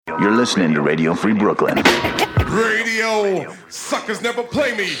You're listening to Radio Free Brooklyn. Radio suckers never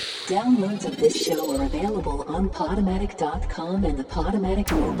play me. Downloads of this show are available on Podomatic.com and the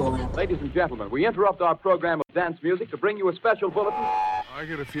Podomatic mobile app. Ladies and gentlemen, we interrupt our program of dance music to bring you a special bulletin. I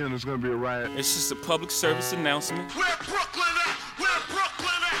get a feeling there's going to be a riot. It's just a public service announcement. Where Brooklyn at? Where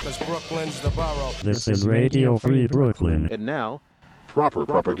Brooklyn at? Because Brooklyn's the borough. This is Radio Free Brooklyn. And now, proper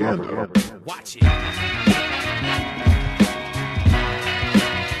propaganda. Watch it.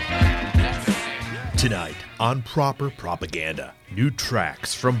 Tonight on Proper Propaganda, new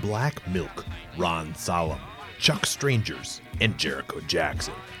tracks from Black Milk, Ron Solemn, Chuck Strangers, and Jericho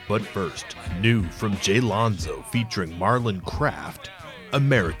Jackson. But first, new from Jay Lonzo featuring Marlon Craft,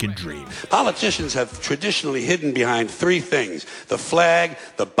 American Dream. Politicians have traditionally hidden behind three things: the flag,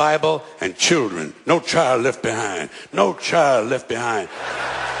 the Bible, and children. No child left behind. No child left behind.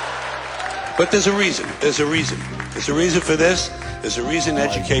 But there's a reason. There's a reason. There's a reason for this. There's a reason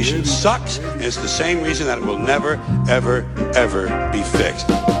education sucks, and it's the same reason that it will never, ever, ever be fixed.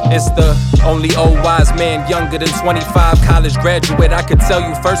 It's the only old wise man younger than 25, college graduate. I could tell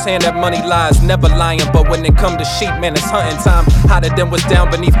you firsthand that money lies, never lying. But when it come to sheep, man, it's hunting time. Hotter than what's down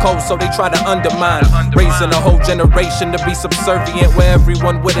beneath cold, so they try to undermine. Raising a whole generation to be subservient, where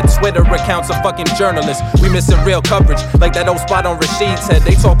everyone with a Twitter account's a fucking journalist. We missing real coverage, like that old spot on Rashid's head.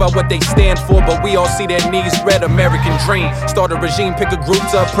 They talk about what they stand for, but we all see their knees red. American dream, start a regime, pick a group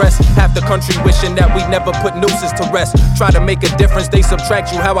to oppress. Half the country wishing that we never put nooses to rest. Try to make a difference, they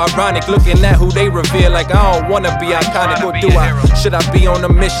subtract you. How ironic, looking at who they revere, like I don't wanna be iconic. Or do I? Should I be on a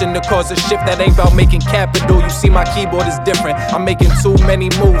mission to cause a shift that ain't about making capital? You see my keyboard is different, I'm making too many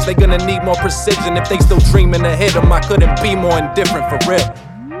moves. They gonna need more precision if they still dreaming to hit them. I couldn't be more indifferent, for real.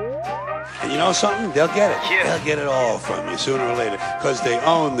 And you know something? They'll get it. Yeah. They'll get it all from you sooner or later, because they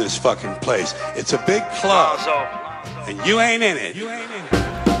own this fucking place. It's a big club, and you ain't in it. You ain't in it.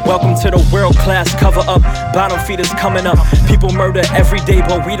 Welcome to the world-class cover-up. Bottom feeders coming up. People murder every day,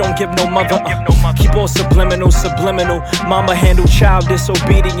 but we don't give no mother up. Keep all subliminal. Mama handle child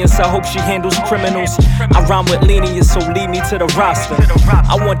disobedience. I hope she handles criminals. I rhyme with lenience, so lead me to the roster.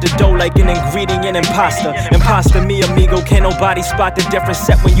 I want the dough like an ingredient in pasta. Imposter me, amigo. Can't nobody spot the difference.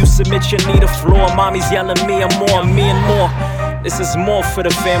 Set when you submit your need a floor. Mommy's yelling me and more. This is more for the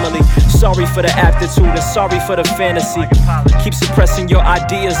family. Sorry for the aptitude and sorry for the fantasy. Keep suppressing your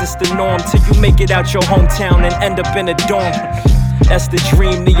ideas, it's the norm, till you make it out your hometown and end up in a dorm. That's the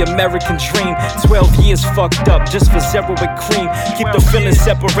dream, the American dream. 12 years fucked up just for zero and cream. Keep the feeling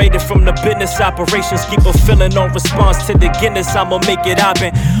separated from the business operations. Keep a feeling on response to the Guinness. I'ma make it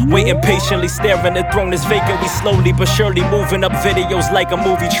happen. Waiting patiently, staring, the throne is vacant. We slowly but surely moving up videos like a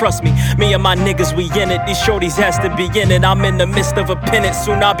movie. Trust me, me and my niggas, we in it. These shorties has to be in it. I'm in the midst of a pennant.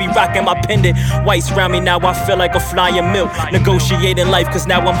 Soon I'll be rocking my pendant. Whites round me now, I feel like a flying milk. Negotiating life, cause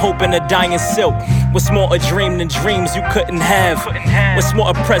now I'm hoping to die in silk. What's more a dream than dreams you couldn't have? What's more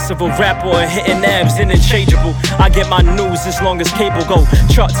oppressive, a rap or a hitting abs? Interchangeable. I get my news as long as cable go.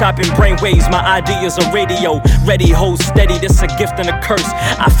 Chart topping brainwaves, my ideas are radio. Ready, hold steady, this a gift and a curse.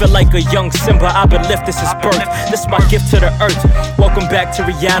 I feel like a young Simba, I've been lifted since birth. This my gift to the earth. Welcome back to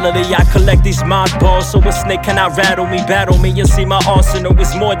reality. I collect these mod balls, so a snake cannot rattle me. Battle me, you see my arsenal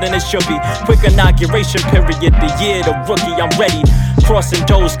is more than it should be. Quick inauguration period, the year the rookie, I'm ready. Crossing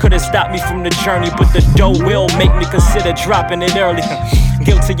doors couldn't stop me from the journey, but the dough will make me consider dropping it early.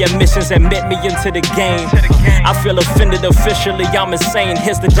 Guilty admissions admit me into the game. I feel offended officially, I'm insane.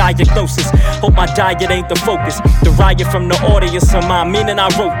 Here's the diagnosis. Hope my diet ain't the focus. The riot from the audience of mine, meaning I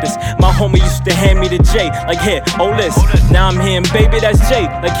wrote this. My homie used to hand me the J, like here, hold this. Now I'm hearing, baby, that's J,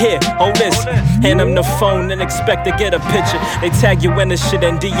 like here, hold this. Hand him the phone and expect to get a picture. They tag you in the shit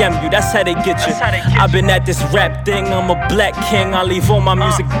and DM you, that's how they get you. I've been at this rap thing, I'm a black king. I leave all my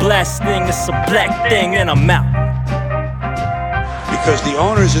music blasting, it's a black thing and I'm out. Because the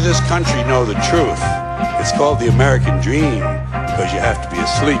owners of this country know the truth. It's called the American dream, because you have to be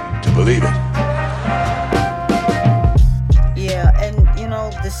asleep to believe it. Yeah, and you know,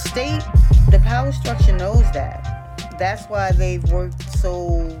 the state, the power structure knows that. That's why they've worked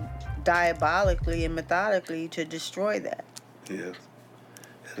so diabolically and methodically to destroy that. Yes.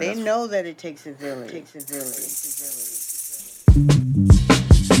 They know that it takes a village.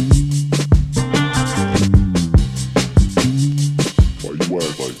 Why you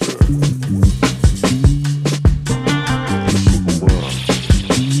act like that? Look around.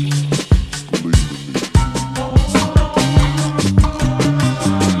 Believe in me.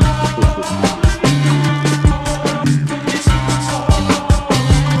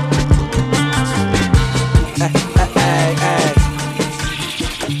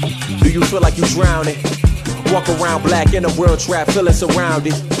 Do you feel like you drowning? Walk around black in a world trap, feeling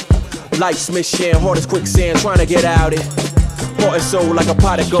surrounded. Like Smith Shan, hard as quicksand, trying to get out it. Heart and soul like a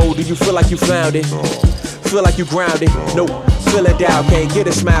pot of gold, do you feel like you found it? Feel like you grounded? Nope. Feeling down, can't get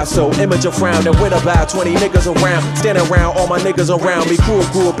a smile, so image a frown. And with about 20 niggas around, standing around, all my niggas around me. Crew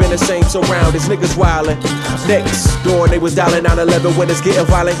grew up in the same surroundings, niggas wildin'. Next door, they was dialing 911. When it's getting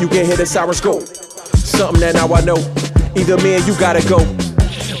violent, you can hear the sirens go. Something that now I know, either me and you gotta go.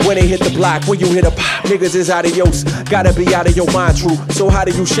 When they hit the block, when you hit a pop, niggas is adios. Gotta be out of your mind, true. So how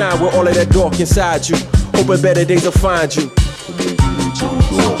do you shine with all of that dark inside you? Hoping better days will find you.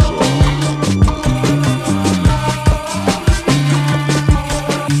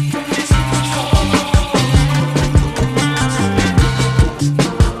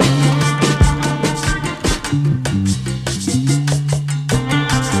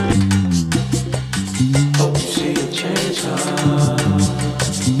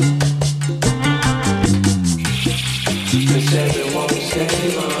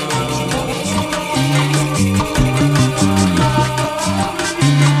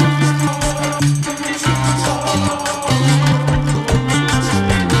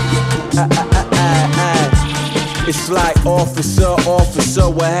 It's like officer,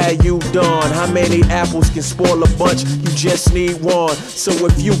 what have you done? How many apples can spoil a bunch? You just need one. So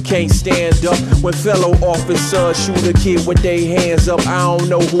if you can't stand up when fellow officers shoot a kid with their hands up, I don't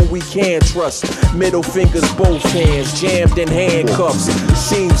know who we can trust. Middle fingers, both hands, jammed in handcuffs.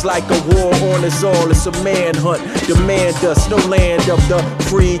 Seems like a war on us all, it's a manhunt. Demand us, no land of the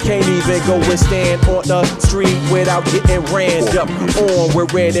free. Can't even go and stand on the street without getting ran up. On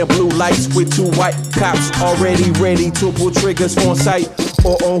with red and blue lights with two white cops already ready to pull triggers on sight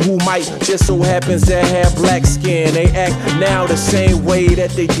or on who might just so happens to have black skin. They act now the same way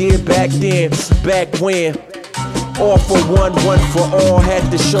that they did back then, back when. All for one, one for all, had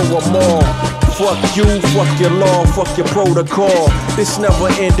to show them all. Fuck you, fuck your law, fuck your protocol. This never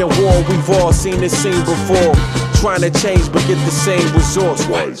ending war, we've all seen this scene before. Trying to change but get the same results.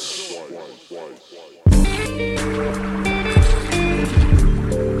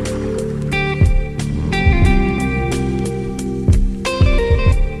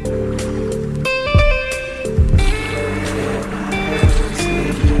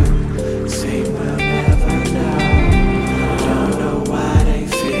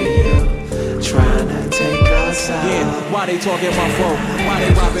 Why they talking my phone? Why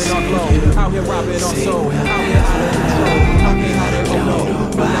they robbing our glow? Out here robbing our soul. Out here out of control. How they don't know?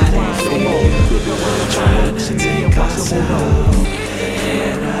 Trying to take us out.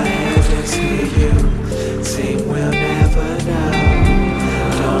 And I haven't seen you. Seem we'll never know.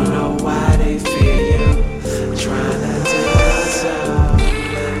 Don't know why they fear you. Trying to take us out.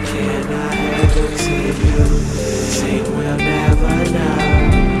 Can I haven't seen you? Seem we'll never know.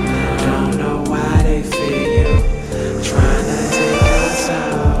 Don't know why they fear you. Trying to take us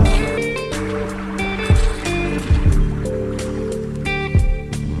out.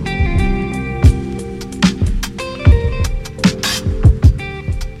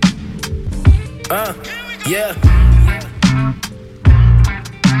 Yeah.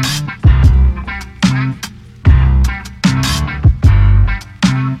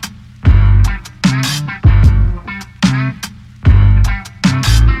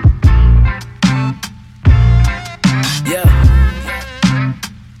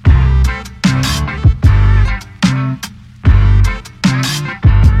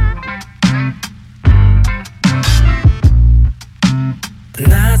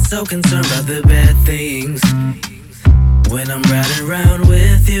 So concerned about the bad things when I'm riding around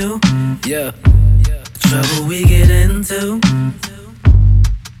with you. Yeah, trouble we get into.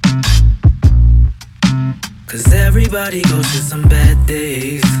 Cause everybody goes through some bad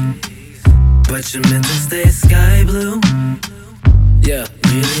days, but your mental stays sky blue. Yeah,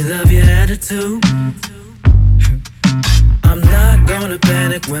 really love your attitude. I'm not gonna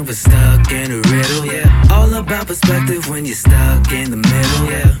panic when we're stuck in a riddle, yeah. All about perspective when you're stuck in the middle,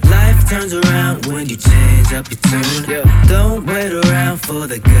 yeah. Life turns around when you change up your tune, yeah. Don't wait around for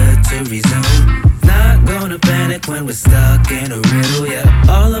the good to resume. Not gonna panic when we're stuck in a riddle, yeah.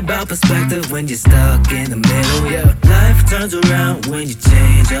 All about perspective when you're stuck in the middle, yeah. Life turns around when you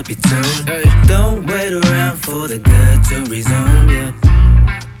change up your tune, hey. Don't wait around for the good to resume, yeah.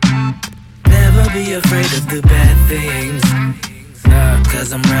 Never be afraid of the bad things,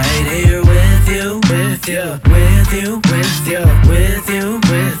 cause I'm right here with you, with you, with you, with you, with you,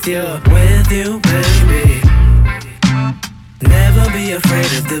 with you, with you, baby. Never be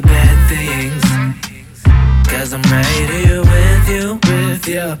afraid of the bad things, cause I'm right here with you, with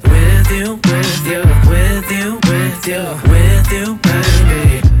you, with you, with you, with you, with you, with you,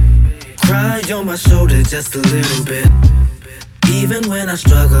 baby. Cry on my shoulder just a little bit. even when I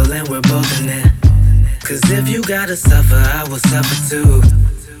struggle and we're both in it. Cause if you gotta suffer, I will suffer too.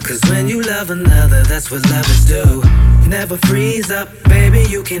 Cause when you love another, that's what lovers do. Never freeze up, baby,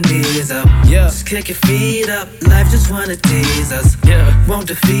 you can ease up. Yeah. Just kick your feet up, life just wanna tease us. Yeah. Won't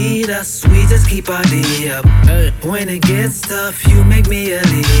defeat us, we just keep our D up. Hey. When it gets tough, you make me a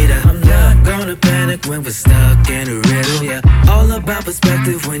leader. I'm not gonna panic when we're stuck in a riddle. Yeah. All about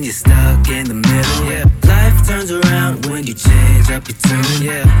perspective when you're stuck in the middle. Yeah. Life turns around when you change up your tune.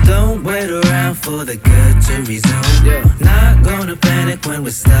 Yeah. Don't wait around for the good to resume. Yeah. Not gonna panic when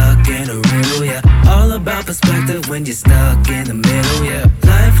we're stuck in a riddle. Yeah. All about perspective when you're stuck in the middle. Yeah.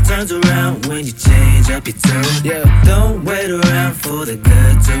 Life turns around when you change up your tune. Yeah. Don't wait around for the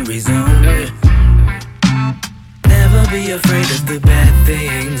good to resume. Yeah. Never be afraid of the bad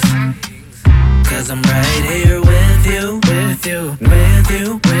things. Cause I'm right here with you, with you, with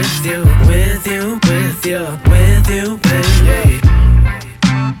you, with you, with you, with you, with you, baby.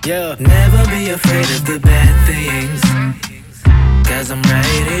 Yeah. Never be afraid of the bad things. Cause I'm right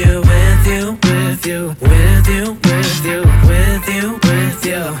here with you, with you, with you, with you, with you, with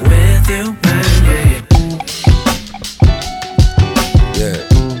you, with you, baby. Yeah.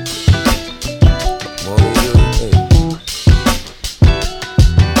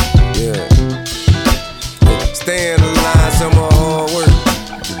 Stay in the line, some more hard work.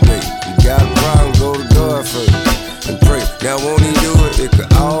 Today, you got a problem, go to God first and pray. Now won't he do it? It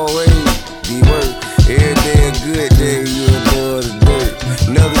could always be worse. Every day a good day, you above the dirt.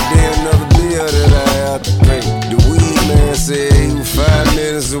 Another day, another bill that I have to pay. The weed man said he was 5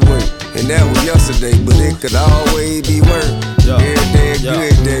 minutes away, and that was yesterday, but it could always be worse. Every day a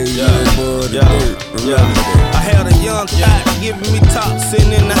good day, you above the dirt. Remember that. I had a young thot giving me top,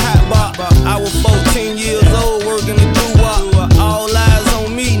 sitting in the hot box. I was 14 years old, working the doo-wop. All eyes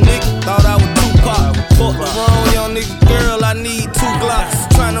on me, nigga, thought I was Tupac. Fuck the wrong young nigga girl, I need 2 Glocks.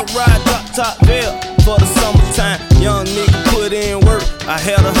 Tryna ride drop top bell for the summertime. Young nigga put in work, I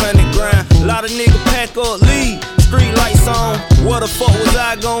had 100 grand. Lot of niggas pack up, leave, street lights on. Where the fuck was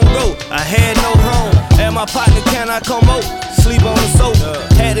I gon' go? I had no home. And my partner, can I come over? Sleep on the sofa.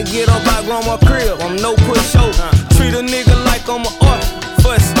 Had to get up by grandma crib, I'm no push over. Treat a nigga like I'm an art,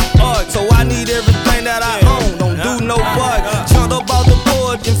 fuss, art. So I need everything that I own, don't do no bug. Jumped up out the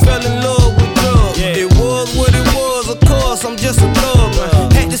porch and fell in love with drugs. It was what it was, of course, I'm just a thug,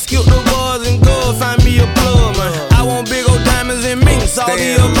 man. Had to skip the bars and go find me a plug, man. I want big old diamonds and minks, all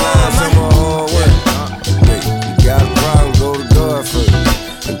the above, man. You got a problem, go to God first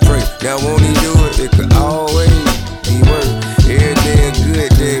and pray. Now won't he do it? It could always be worse. Every day a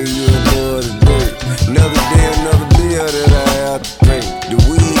good day, you above the dirt. Another day, another bill that I have to pay. The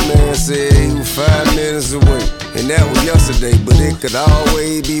weed man said he was 5 minutes away, and that was yesterday, but it could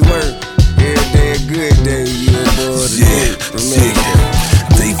always be worse. Every day a good day, you above the dirt. Remember.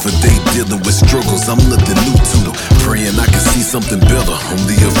 Day for day dealing with struggles, I'm nothing new to. Praying I can see something better,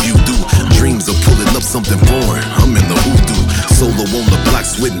 only a few do. Dreams of pulling up something foreign, I'm in the hoodoo. Solo on the block,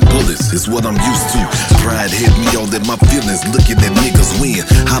 sweating bullets, is what I'm used to. Pride hit me all in my feelings, looking at niggas win.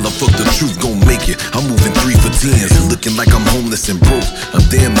 How the fuck the truth gon' make it? I'm moving 3 for 10s, looking like I'm homeless and broke. I'm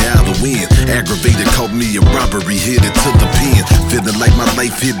damn near out of wind. Aggravated, caught me a robbery, headed to the pen. Feeling like my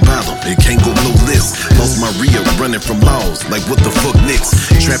life hit bottom, it can't go no less. Lost my real, running from laws, like what the fuck next?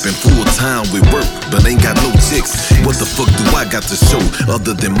 Trapping full time with work, but ain't got no chicks. What the fuck do I got to show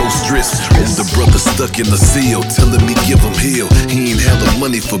other than most stress? Older brother stuck in the cell, telling me give him hell. He ain't had the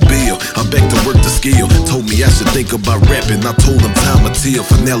money for bail. I'm back to work the scale. Told me I should think about rapping. I told him time will tell.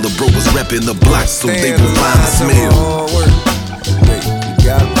 Finella bro was rapping the block, so they will find the smell. You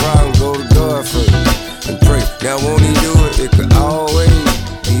got a problem, go to God first and pray. Now won't he do it? It could always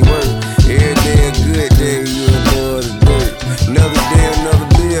be worse. Every day a good day, you above the dirt. Another day, another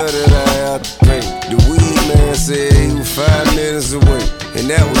bill that I have to pay. The weed man said he was 5 minutes away, and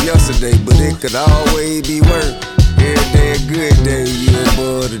that was yesterday, but it could always be worse. Every day a good day, you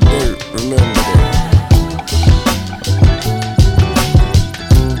above the dirt. Remember that.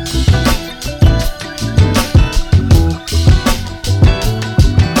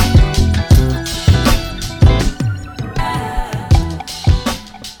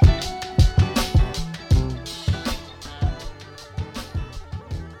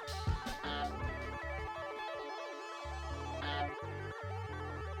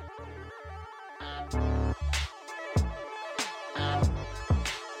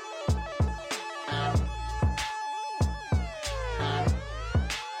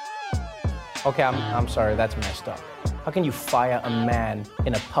 Okay, I'm sorry, that's messed up. How can you fire a man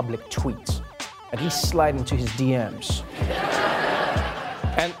in a public tweet? At least slide into his DMs.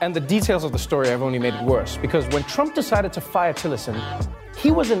 And the details of the story have only made it worse, because when Trump decided to fire Tillerson, he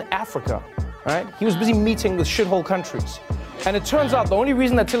was in Africa, right? He was busy meeting with shithole countries. And it turns out the only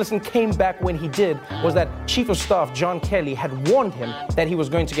reason that Tillerson came back when he did was that Chief of Staff John Kelly had warned him that he was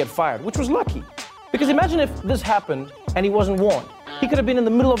going to get fired, which was lucky. Because imagine if this happened and he wasn't warned. He could have been in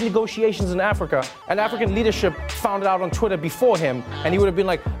the middle of negotiations in Africa, and African leadership found it out on Twitter before him, and he would have been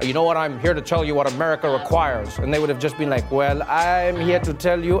like, you know what, I'm here to tell you what America requires. And they would have just been like, well, I'm here to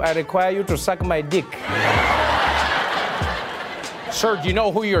tell you I require you to suck my dick. Sir, do you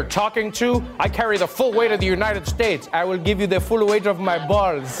know who you're talking to? I carry the full weight of the United States. I will give you the full weight of my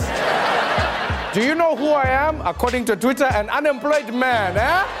balls. Do you know who I am? According to Twitter, an unemployed man,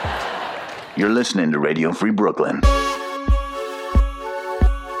 eh? You're listening to Radio Free Brooklyn.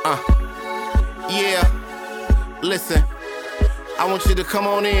 Yeah, listen, I want you to come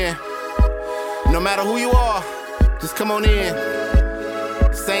on in. No matter who you are, just come on in.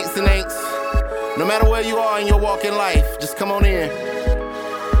 Saints and ain'ts, no matter where you are in your walk in life, just come on in.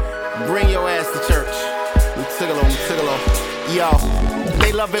 Bring your ass to church. Yo,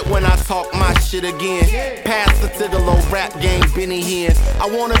 they love it when I talk my shit again. Pass the Tigolo, rap game, Benny Hinn. I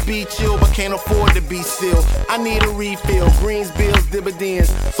wanna be chill, but can't afford to be still. I need a refill, greens, bills,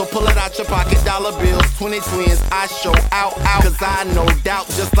 dividends. So pull it out your pocket, dollar bills, 20 twins. I show out, cause I no doubt,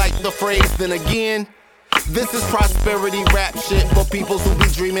 just like the phrase, then again. This is prosperity rap shit for peoples who be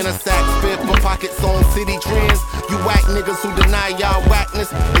dreaming of sack spit for pockets on city trends. You whack niggas who deny y'all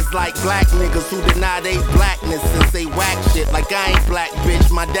whackness. It's like black niggas who deny they blackness and say whack shit like I ain't black,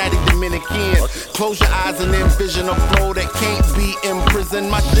 bitch. My daddy Dominican. Close your eyes and envision a flow that can't be imprisoned.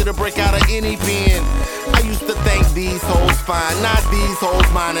 My shit'll break out of any pen. I used to think these hoes fine, not these hoes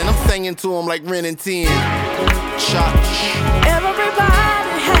mine, and I'm singing to them like Ren and 10. Chop.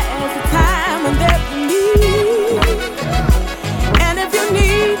 Everybody has a time when they're in need. And if you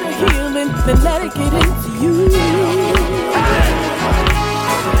need a healing, then let it get into you.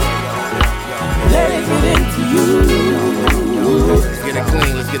 Let it get into you. Let's get it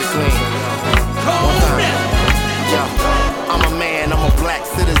clean, let's get it clean. One time. Yo, I'm a man, I'm a black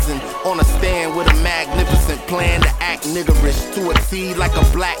citizen. On a stand with a magnificent plan to act niggerish. To a T like a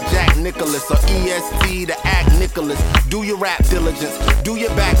blackjack Nicholas. Or EST to act Nicholas. Do your rap diligence. Do your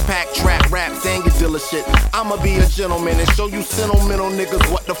backpack trap raps and your dealer shit. I'ma be a gentleman and show you sentimental niggas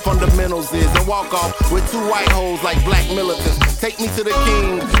what the fundamentals is. And walk off with two white hoes like black militants. Take me to the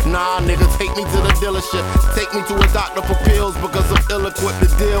king. Nah, nigga, take me to the dealership. Take me to a doctor for pills because I'm ill-equipped to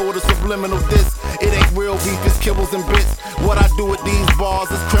deal with a subliminal diss. It ain't real beef, it's kibbles and bits. What I do with these bars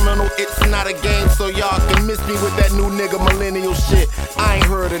is criminal. It's not a game, so y'all can miss me with that new nigga millennial shit. I ain't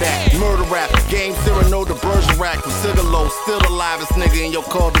heard of that. Murder rap, game Cyrano the Bergerac from Tigolo. Still the livest nigga in your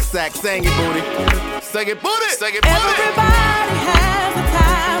cul-de-sac. Sang it, booty. Sang it, booty. Sang it, booty. Everybody has a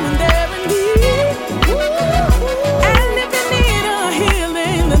time when they're in need. And if you need a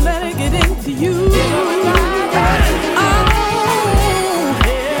healing, then let it get into you. Oh,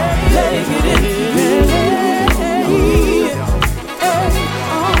 let it get into you.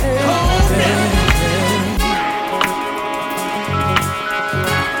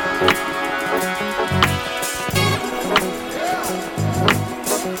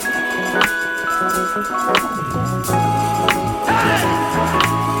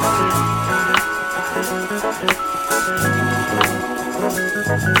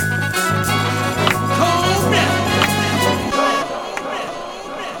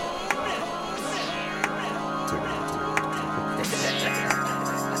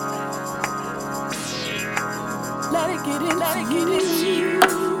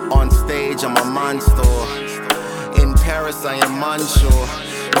 On stage, I'm a monster. In Paris, I am unsure.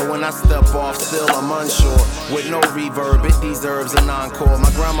 But when I step off, still I'm unsure. With no reverb, it deserves an encore.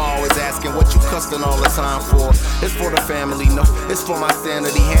 My grandma always asking what you cussing all the time for. It's for the family, no, it's for my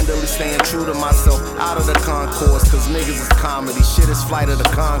sanity. Handily staying true to myself, out of the concourse. Cause niggas is comedy, shit is Flight of the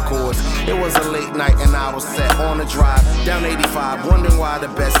Conchords. It was a late night and I was set on a drive down 85, wondering why the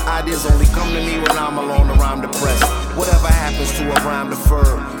best ideas only come to me when I'm alone or I'm depressed. Whatever happens to a rhyme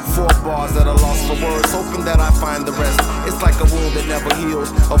deferred. 4 bars that are lost for words, hoping that I find the rest. It's like a wound that never heals,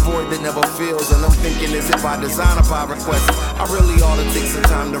 a void that never feels. And I'm thinking, is it by design or by request? I really ought to take some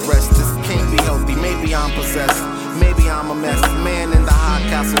time to rest. This can't be healthy, maybe I'm possessed. Maybe I'm a mess. Man in the high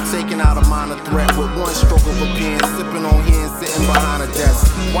castle, taking out a minor threat with one stroke of a pen, sipping on here and sitting behind a desk.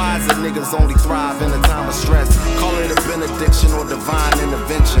 Why is it niggas only thrive in a time of stress? Call it a benediction or divine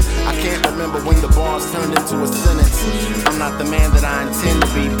intervention. I can't remember when the bars turned into a sentence. I'm not the man that I intend to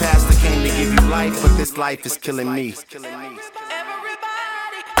be. Pastor came to give you life, but this life is killing me.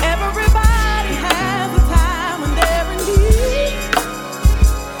 Everybody has a time when they're in need.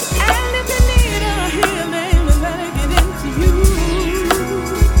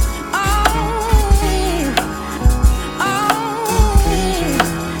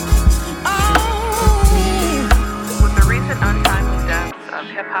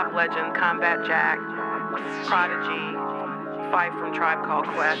 Jack, Prodigy, Fife from Tribe Called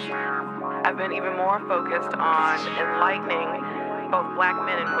Quest. I've been even more focused on enlightening both black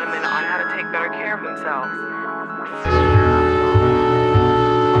men and women on how to take better care of themselves.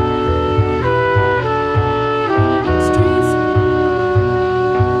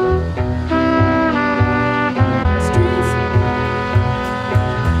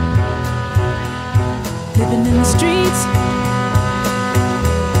 Living in the streets.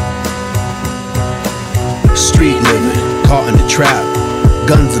 Street living, caught in the trap.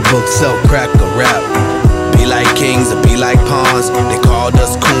 Guns and books, sell crack or rap. Be like kings or be like pawns. They called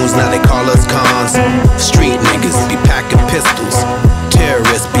us coons, now they call us cons. Street niggas be packing pistols.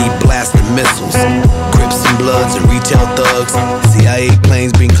 Terrorists be blasting missiles. Crips and Bloods and retail thugs. CIA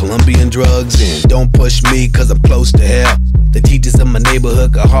planes bring Colombian drugs in. Don't push me cause I'm close to hell. The teachers in my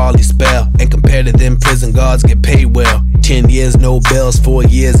neighborhood could hardly spell. And compared to them, prison guards get paid well. 10 years, no bells, 4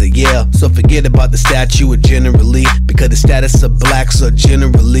 years a year. So forget about the statue generally, because the status of blacks are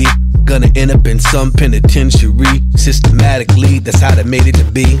generally gonna end up in some penitentiary. Systematically, that's how they made it to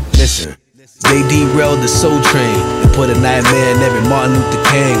be. Listen, they derailed the soul train and put a nightmare in every Martin Luther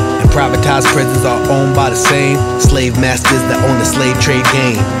King. And privatized prisons are owned by the same slave masters that own the slave trade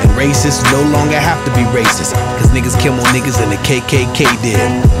game. And racists no longer have to be racist, cause niggas kill more niggas than the KKK did.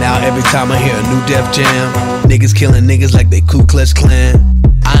 Now every time I hear a new Def Jam, niggas killing niggas like they Ku Klux Klan.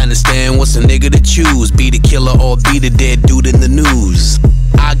 I understand what's a nigga to choose, be the killer or be the dead dude in the news.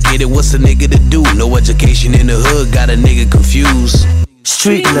 I get it, what's a nigga to do? No education in the hood, got a nigga confused.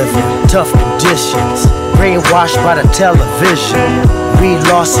 Street living, tough conditions, brainwashed by the television. We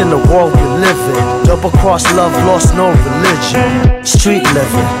lost in the world we live in. Double cross love, lost no religion. Street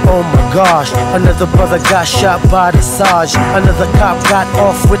living, oh my gosh. Another brother got shot by the Sarge. Another cop got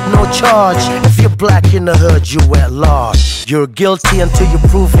off with no charge. If you're black in the hood, you at large. You're guilty until you're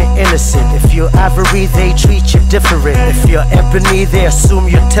proven innocent. If you're ivory, they treat you different. If you're ebony, they assume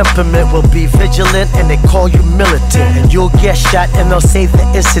your temperament will be vigilant and they call you militant. And you'll get shot and they'll say the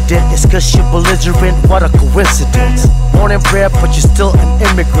incident is cause you're belligerent. What a coincidence. Born and bred, but you're still an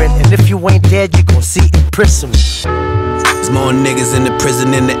immigrant. And if you ain't dead, you gon' see imprisonment. There's more niggas in the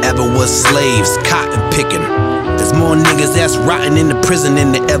prison than there ever was slaves, cotton picking. There's more niggas that's rotting in the prison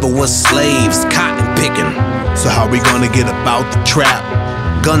than there ever was slaves, cotton picking. So how we gonna get about the trap?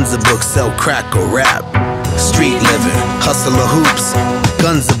 Guns and books, sell crack or rap. Street living, hustle or hoops.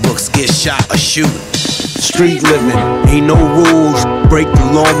 Guns and books, get shot or shoot. Street living, ain't no rules. Break the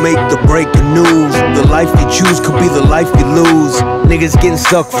law, make the breaking news. The life you choose could be the life you lose. Niggas getting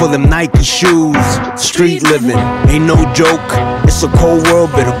stuck for them Nike shoes. Street living, ain't no joke. It's a cold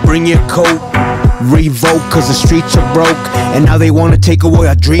world, better bring your coat. Revoke, cause the streets are broke. And now they wanna take away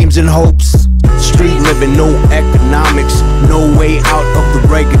our dreams and hopes. Street living, no economics. No way out of the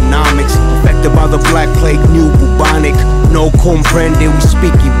Reaganomics. Affected by the black plague, new bubonic. No comprende, we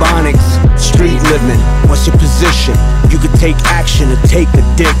speak Ebonics. Street living, what's your position? You could take action or take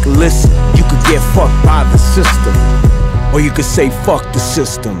a dick. Listen, you could get fucked by the system, or you could say fuck the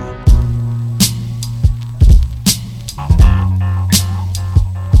system.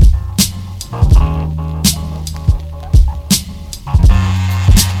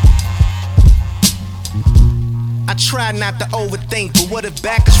 I try not to overthink, but what if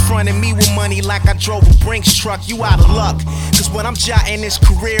back is fronting me with money like I drove a Brinks truck? You out of luck, cause what I'm jotting is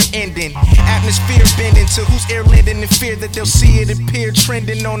career ending. Atmosphere bending to who's air lending in fear that they'll see it appear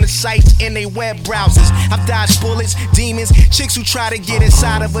trending on the sites in they web browsers. I've dodged bullets, demons, chicks who try to get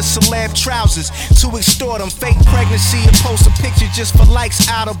inside of a celeb trousers to extort them. Fake pregnancy and post a picture just for likes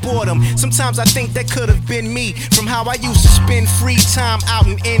out of boredom. Sometimes I think that could have been me from how I used to spend free time out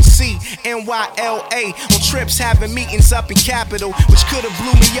in NC, NYLA on trips having meetings up in Capitol, which could have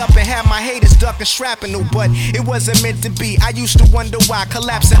blew me up and had my haters ducking shrapnel, but it wasn't meant to be. I used to wonder why,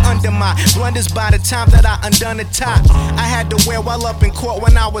 collapsing under my blunders by the time that I undone the top. I had to wear well up in court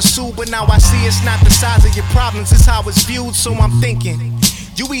when I was sued, but now I see it's not the size of your problems, it's how it's viewed. So I'm thinking,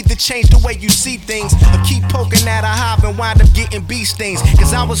 you either change the way you see things or keep poking at a hive and wind up getting bee stings.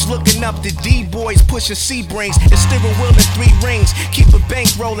 Cause I was looking up to D-boys pushing C-brains and steering wheel in 3 rings. Keep a bank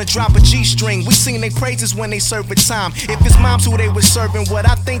rolling, drop a G-string. We sing they praises when they serve a time. If it's moms who they was serving, would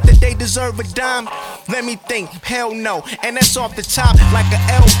I think that they deserve a dime? Let me think, hell no. And that's off the top like an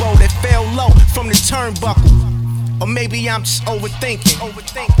elbow that fell low from the turnbuckle. Or maybe I'm just overthinking.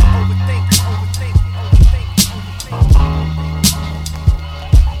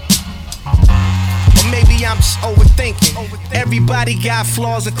 maybe I'm just overthinking. Everybody got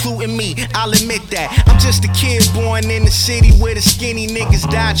flaws, including me, I'll admit that. I'm just a kid born in the city where the skinny niggas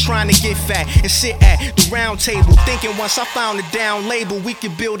die trying to get fat and sit at the round table, thinking once I found a down label, we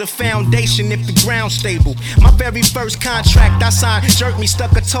could build a foundation if the ground's stable. My very first contract I signed jerked me,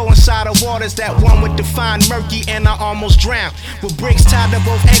 stuck a toe inside of waters that one would define murky, and I almost drowned. With bricks tied to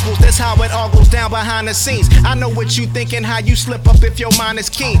both ankles, that's how it all goes down behind the scenes. I know what you thinking, how you slip up if your mind is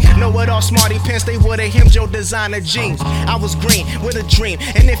keen. Know it all, smarty pants, they would've hemmed your designer jeans. I was green with a dream,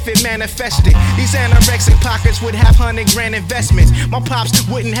 and if it manifested, these anorexic pockets would have $100,000 investments. My pops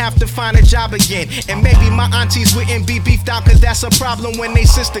wouldn't have to find a job again, and maybe my aunties wouldn't be beefed out, cause that's a problem when they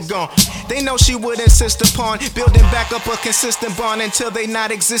sister gone. They know she would insist upon building back up a consistent bond until they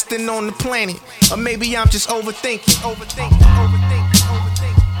not existing on the planet. Or maybe I'm just overthinking.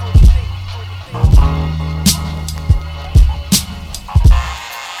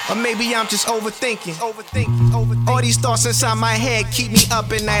 Or maybe I'm just overthinking. All these thoughts inside my head keep me up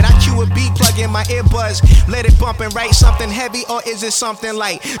at night. I cue a beat, plug in my earbuds, let it bump and write something heavy, or is it something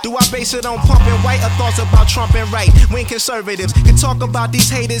light? Do I base it on pumping white or thoughts about Trump and right? When conservatives can talk about these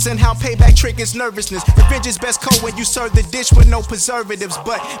haters and how payback triggers nervousness. Revenge is best cold when you serve the dish with no preservatives.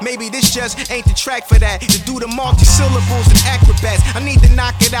 But maybe this just ain't the track for that. To do the multi-syllables and acrobats, I need to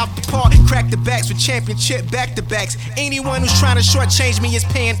knock it out the park, crack the backs with championship back-to-backs. Anyone who's trying to shortchange me is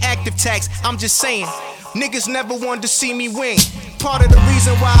paying active tax. I'm just saying, niggas never wanted to see me win. Part of the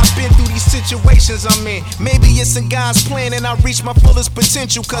reason why I've been through these situations I'm in. Maybe it's in God's plan and I reached my fullest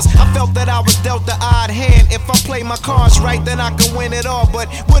potential, cause I felt that I was dealt the odd hand. If I play my cards right, then I can win it all.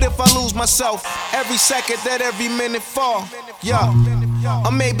 But what if I lose myself every second that every minute fall? Yeah,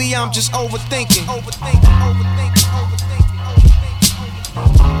 or maybe I'm just overthinking.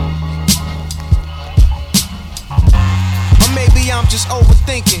 Maybe I'm just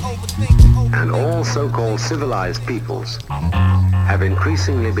overthinking. And all so-called civilized peoples have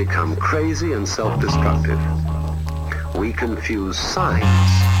increasingly become crazy and self-destructive. We confuse signs,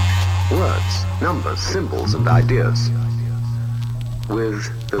 words, numbers, symbols, and ideas with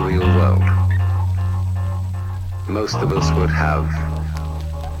the real world. Most of us would have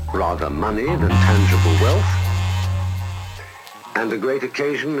rather money than tangible wealth, and a great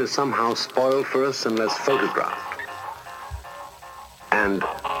occasion is somehow spoiled for us unless photographed. And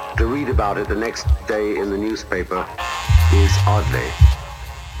to read about it the next day in the newspaper is oddly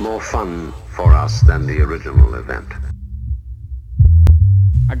more fun for us than the original event.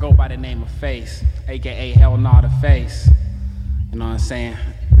 I go by the name of Face, aka Hell Nah the Face. You know what I'm saying?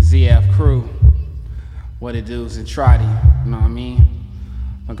 ZF Crew. What it do's and Trotty, you know what I mean?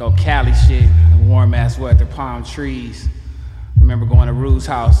 I go Cali shit, warm ass weather, palm trees. Remember going to Rue's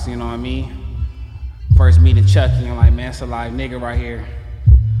house, you know what I mean? First meeting Chucky, I'm like, man, it's a live nigga right here.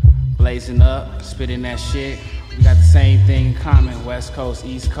 Blazing up, spitting that shit. We got the same thing in common, West Coast,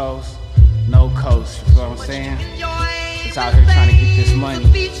 East Coast, no coast, you know what I'm saying? It's out here trying to get this money.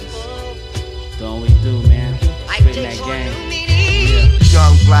 Just doing what we do, man. Spitting that game. Yeah.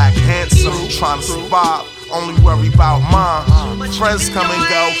 Young, black, handsome, trying to survive. Only worry about mine. Friends come and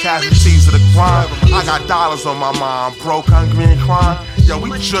go, casualties of the crime. I got dollars on my mind, broke, hungry, and crying. Yo,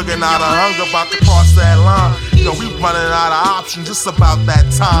 we jugging out of hunger, about to cross that line. Yo, we running out of options, just about that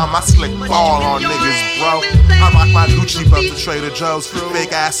time. I slick ball on niggas, bro. I rock my Gucci belt to Trader Joe's.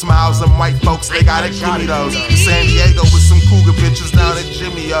 Big ass smiles and white folks, they gotta give me those. San Diego with some cougar bitches down at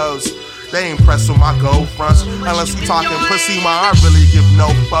Jimmy O's. They ain't pressed with my gold fronts. Unless we talking pussy, I really give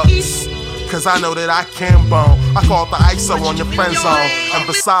no fucks. Cause I know that I can bone. I call it the ISO on your friend zone. And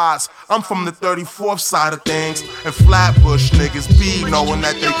besides, I'm from the 34th side of things. And Flatbush niggas be knowing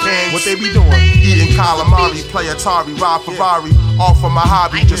that they can. What they be doing? Eating calamari, play Atari, ride Ferrari. All for my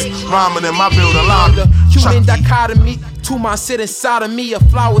hobby, just rhyming in my building lobby. Human dichotomy, two minds sit inside of me. A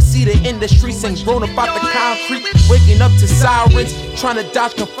flower seed in the streets and grown about the concrete. Waking up to sirens, trying to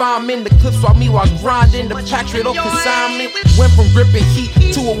dodge confinement. The clips while grinding, the patriot on consignment. Went from gripping heat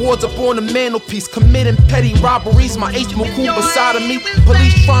to awards up on the mantelpiece. Committing petty robberies, my H. McCool beside of me.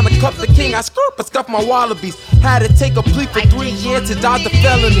 Police trying to cuff the king, I scuff my wallabies. Had to take a plea for 3 years to dodge the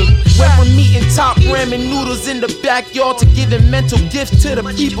felony. Went from eating top ramen noodles in the backyard to giving mental gifts to the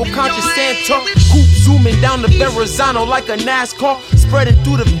people. Conscious Santa, coop zooming down the Verrazano like a NASCAR. Spreading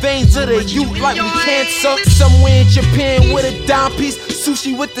through the veins of the youth like we cancer. Somewhere in Japan with a dime piece.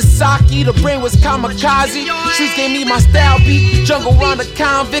 Sushi with the sake, the brain was kamikaze. Streets gave me my style beat. Jungle round the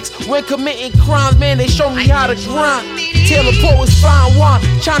convicts. When committing crimes, man, they show me how to grind. Taylor Port was fine wine.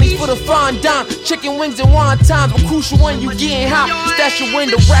 Chinese for the fondant, chicken wings and wontons. But crucial when you getting hot. Stash your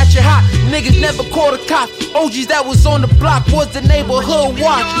window, ratchet hot. Niggas never called a cop. OGs that was on the block was the neighborhood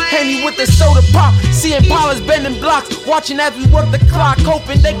watch. Henny with the soda pop, seeing pilots bending blocks. Watching as we work the clock,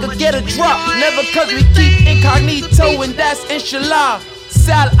 hoping they could get a drop. Never cause we keep incognito and that's inshallah.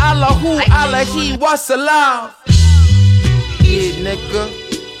 Sal Allahu Alahi Wasalam. Yeah, nigga.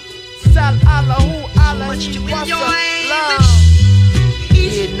 Sal Allahu Alahi Wasalam.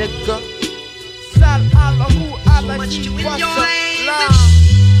 Yeah, nigga. Sal Allahu Alahi Wasalam.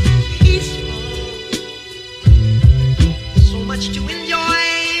 So much to enjoy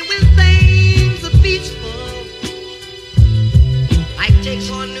when things are peaceful. Life takes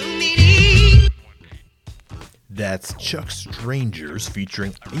on new meaning. That's Chuck Strangers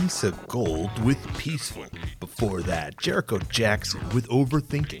featuring Asa Gold with Peaceful. Before that, Jericho Jackson with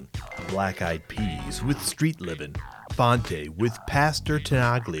Overthinking, Black Eyed Peas with Street Livin', Fonte with Pastor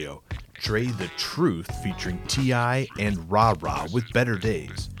Tenaglio, Trey the Truth featuring T.I. and Ra Ra with Better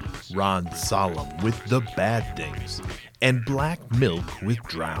Days, Ron Solemn with The Bad Things, and Black Milk with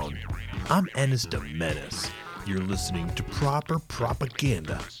Drown. I'm Ennis the Menace. You're listening to Proper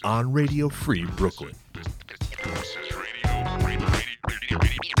Propaganda on Radio Free Brooklyn.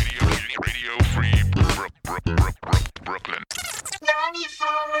 Radio Free Brooklyn.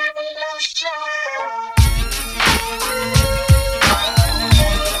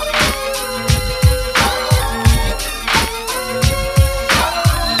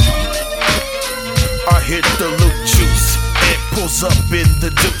 I hit the loot juice and pulls up in the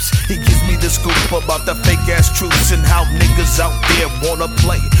deuce. He gives me the scoop about the fake ass truths and how niggas out there wanna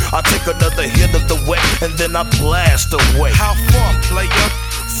play. I take another hit of the wet and then I blast away. How far, player?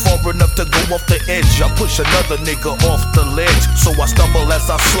 Far enough to go off the edge. I push another nigga off the ledge, so I stumble as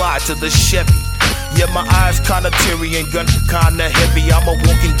I slide to the Chevy. Yeah, my eyes kinda teary and gun kinda heavy. I'm a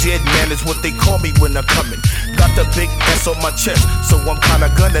walking dead man is what they call me when I'm coming. Got the big S on my chest, so I'm kinda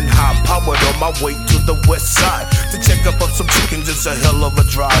gunning high powered on my way to the west side to check up on some chickens. It's a hell of a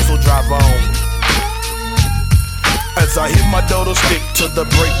drive, so drive on. As I hit my dodo stick to the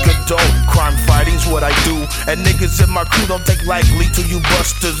break of dawn. Crime fighting's what I do, and niggas in my crew don't take lightly to you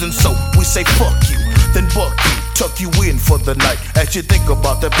busters. And so we say fuck you, then buck you, tuck you in for the night as you think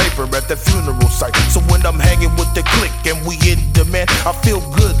about the paper at the funeral site. So when I'm hanging with the clique and we in demand, I feel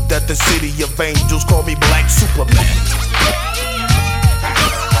good that the city of angels call me Black Superman.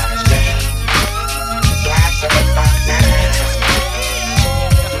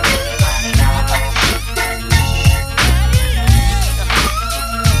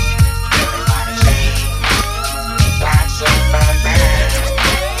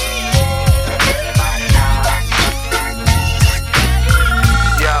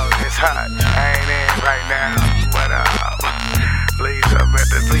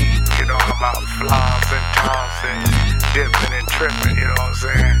 Dipping and tripping, you know what I'm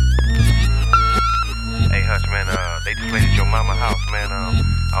saying? Hey, Hutch, man, they just raided your mama house, man. I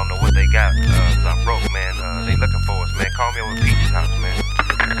don't know what they got. I'm broke, man. They looking for us, man. Call me over Peach's house, man.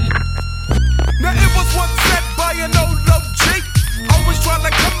 Now it was once said by an old OG, always trying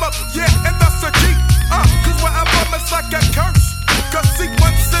to come up, yeah, and that's a key. Cause where I promise I get cursed. Cause see,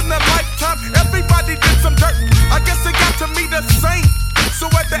 once in a lifetime, everybody did some dirt. I guess it got to me the same. So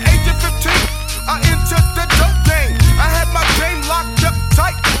at the age of 15, I entered the dope game. I had my game locked up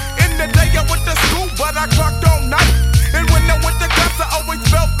tight. In the day I went to school, but I clocked all night. And when I went to class, I always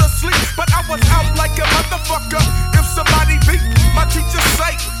fell asleep. But I was out like a motherfucker. If somebody beat, my teacher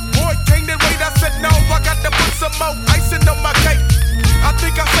say, boy, can't they wait? I said, no, I got to put some more icing on my cake. I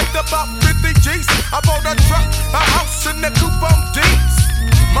think I saved about 50 G's. I bought a truck, a house, and a coupe on D's.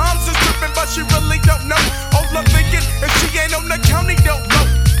 Mom's is tripping, but she really don't know. All I'm thinking, if she ain't on the county, don't know.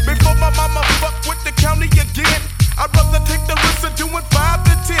 Before my mama fuck with the county again, I'd rather take the risk of doing 5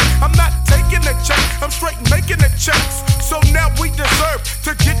 to 10. I'm not taking a check, I'm straight making the checks. So now we deserve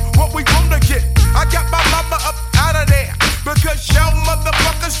to get what we wanna get. I got my mama up out of there, because y'all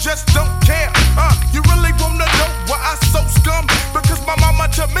motherfuckers just don't care. You really wanna know why I so scum? Because my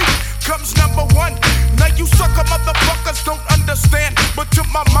mama to me comes number one. Now you sucker motherfuckers don't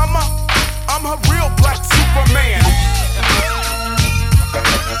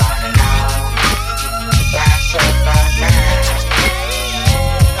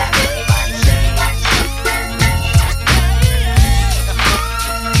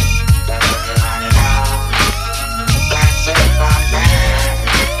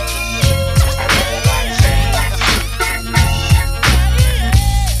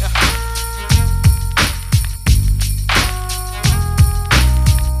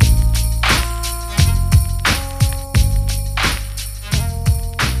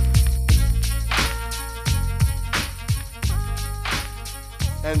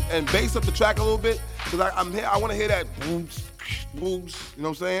and bass up the track a little bit, cause I want to hear that booms, booms. You know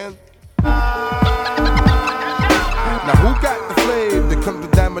what I'm saying? Now who got the flavor that comes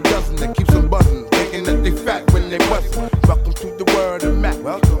to dime a dozen that keeps them buzzing, thinking that they fat when they bustin'? Welcome to the world of Mac,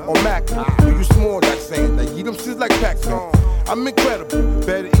 or Mac. You use small like saying that you them shit like packs on. I'm incredible,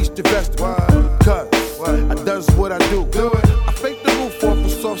 better eat the vegetable. Cause I does what I do. I fake the roof off a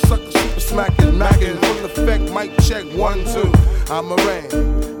soft sucker, super smacking, macking, full effect, mic check 1, 2. I'm a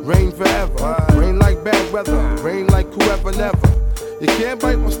rain forever, rain like bad weather, rain like whoever never. You can't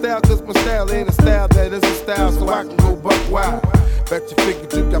bite my style, cause my style ain't a style that is a style, so I can go buck wild. Bet you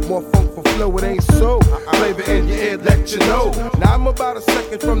figured you got more funk for flow, it ain't so. Flavor in your ear, let you know. Now I'm about a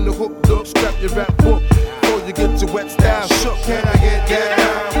second from the hook, look, scrap your rap book, before you get your wet style shook. Can I get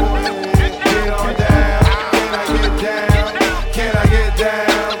down, boy? Get on down. Can I get down? Can I get down?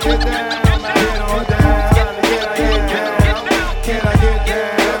 Get down, get on down. Can I get down? Can I get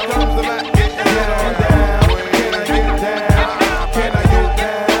down? Comes the mic, get on down. Can I get down? Can I get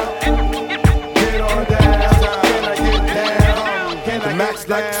down? Get on down. Can I get down? The max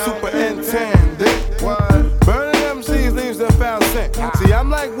like super intended. Burning MCs leaves them foul scent. See, I'm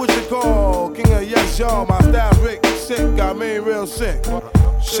like what you call king of yes, y'all. My style Rick sick, I mean real sick.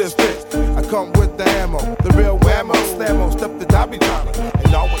 Shit's fixed. I come with the ammo, the real whammo, slammo, step the dobby dollar,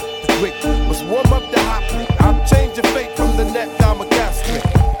 and always the quick. Let's warm up the hot plate. I'm changing fate from the net down a casket.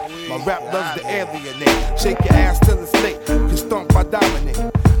 My rap loves the alienate. Shake your ass till it's late. You stomp, I dominate.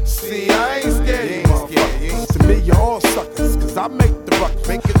 See, I ain't scared, you motherfuckers. To me, you're all suckers, cause I make the buckets.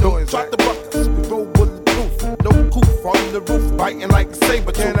 Make it noise, drop the buckets. We roll bulletproof, no coof on the roof, biting like a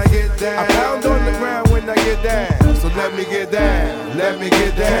saber tooth. Can I get down? I pound on the ground when I get down. So let me get down, let me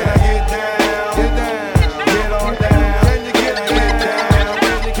get down. Can I get down? Get down, get on down. Can you get down?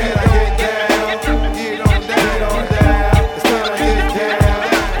 Can I get down? Get on down, get on down. It's time to get down.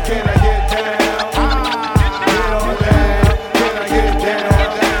 Can I get down? Get on down. Can I get down?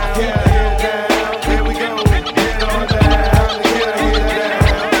 Can I get down? Here we go. Get on down. Can I get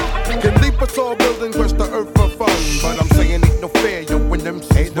down? Can leap a tall building, crush the earth for fun, but I'm saying ain't no fair. Yo, when them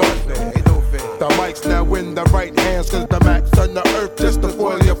ain't no fair. The mic's now in the right hands, cause the max on the earth just to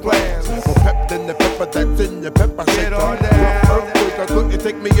foil your plans. More pep than the pepper that's in your pepper shaker. Rough earthquake, I couldn't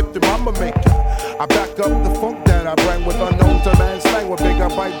take me if the mama make it. I back up the funk that I bring with unknown to man slang with bigger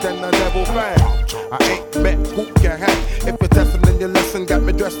bite than the devil fang. I ain't met who can hang. If you're testing in your lesson, got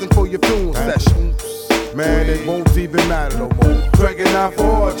me dressing for your funeral session. Man, it won't even matter no more. Dragging out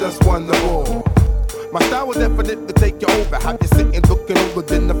for just won the war. My style was definite to take you over. Have you sitting looking over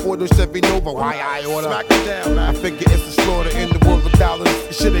than the Ford or Chevy Nova? Why I order? Smack it down. I figure it's a slaughter in the world of dollars.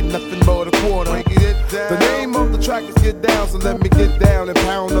 This shit ain't nothing but a quarter. The name of the track is Get Down, so let me get down and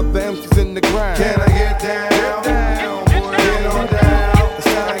pound up the MCs in the ground. Can I get down? Get down, boy. Get on down. It's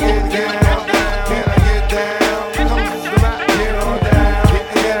time to get down. Can I get down? Come to the mic. Get on down.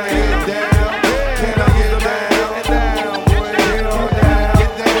 Can I get down? Can I get down? Get down, boy. Get on down.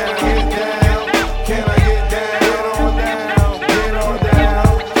 Get down. Get down. Can I get down? Get on down. Get on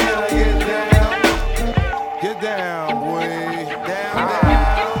down. Can I get down? Get down, boy. Down, down.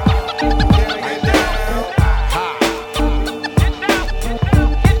 Can I get down? Ha.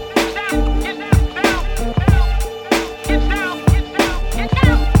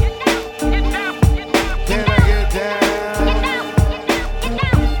 Can I get down?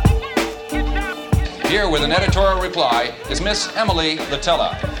 Here with an editorial reply is Miss Emily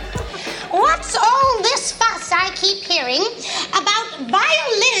Latella. What's all this fuss I keep hearing about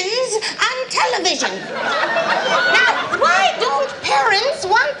violins on television? Now, why don't parents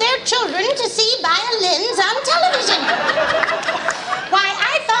want their children to see violins on television? Why,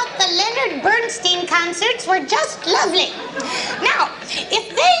 I thought the Leonard Bernstein concerts were just lovely. Now, if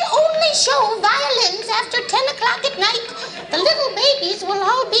they only show violins after 10 o'clock at night, the little babies will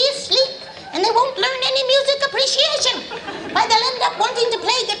all be asleep. And they won't learn any music appreciation. Why, they'll end up wanting to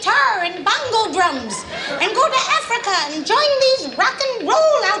play guitar and bongo drums and go to Africa and join these rock and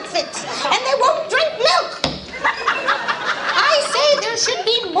roll outfits, and they won't drink milk. I say there should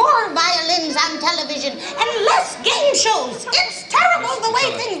be more violins on television and less game shows. It's terrible the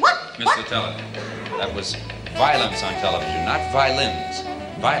way things... Miss Latella, that was violence on television, not violins.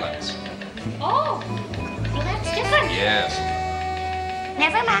 Violence. Oh, well, that's different. Yes.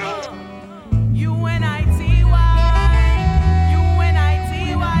 Never mind. U-N-I-T-Y,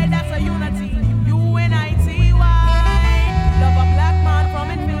 that's a unity. U-N-I-T-Y, love a black man from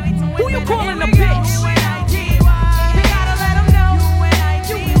infinity to infinity. Who you calling a bitch? U-N-I-T-Y, you gotta let them know.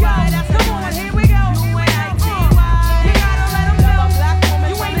 U-N-I-T-Y, that's a unity. Here we go. U-N-I-T-Y, you gotta let them know.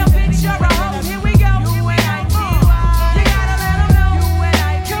 You ain't a bitch, you're a hoe. Here we go. U-N-I-T-Y, you gotta let them know.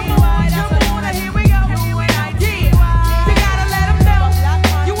 U-N-I-T-Y,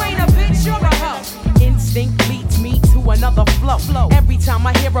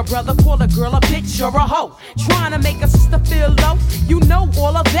 a brother, call a girl a bitch or a hoe. Trying to make a sister feel low, you know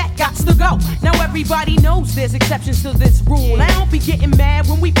all of that gots to go. Now everybody knows there's exceptions to this rule. I don't be getting mad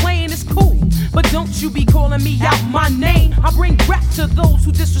when we playing, it's cool. But don't you be calling me out my name. I bring rap to those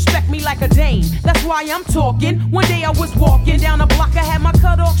who disrespect me like a dame. That's why I'm talking. One day I was walking down the block, I had my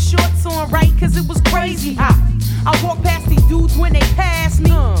cut off shorts on, right? Cause it was crazy hot. I walked past these dudes when they passed me.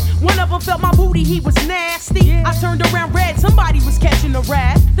 One of them felt my booty, he was nasty. I turned around red, somebody was catching a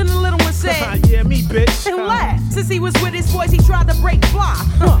rat. Then the little one said, yeah, me, bitch. And laughed. Since he was with his boys, he tried to break fly.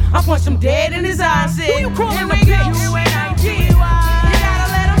 I punched him dead in his eyes. Said, who you calling a bitch? U-N-I-T-Y. You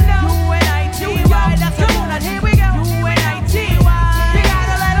gotta let him know. U-N-I-T-Y. That's the one. Here we go. U-N-I-T-Y. You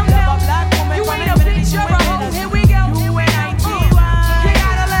gotta let him know. You ain't a bitch, you're a hoe. Here we go. U-N-I-T-Y. You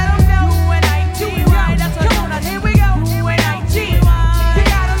gotta let him know. U-N-I-T-Y. That's the one. Here we go. U-N-I-T-Y. You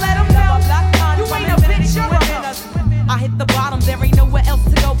gotta let him know. You ain't a bitch, you're a hoe. I hit the bottom, there ain't nowhere else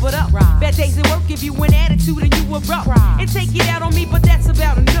to go but up. Bad days at work give you an attitude and you erupt. And take it out on me, but that's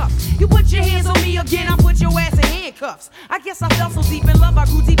about enough. You put your hands on me again, I put your ass in handcuffs. I guess I fell so deep in love, I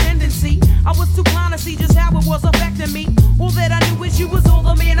grew dependency. I was too blind to see just how it was affecting me. All that I knew is you was all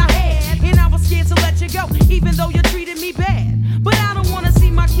the man I had. And I was scared to let you go, even though you treated me bad. But I don't wanna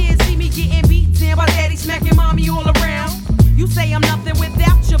see my kids see me getting beat down by daddy smacking mommy all around. You say I'm nothing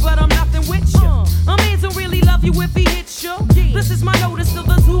without you, but I'm nothing with you. A man don't really love you if he hits you. This is my notice to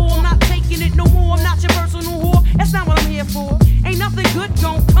the zoo, I'm not taking it no more. I'm not your personal whore, that's not what I'm here for. Ain't nothing good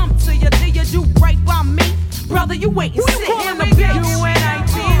gon' come to you till you do right by me. Brother, you wait and sit in the bitch.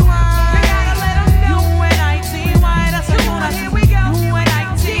 U-N-I-T-Y. You gotta let him know. U-N-I-T-Y. That's the one. Here we go.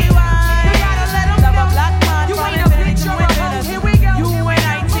 U-N-I-T-Y. You gotta let him know. You ain't a bitch, you're a hoe. Here we go.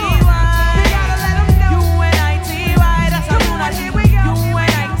 U-N-I-T-Y. You gotta let him know. U-N-I-T-Y. That's the one. Here we go.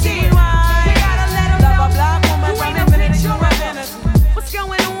 U-N-I-T-Y. You gotta let him know. You ain't a bitch, you're a hoe. What's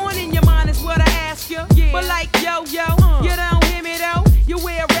going on in your mind is what I ask you. But like yo, you don't hear me though. You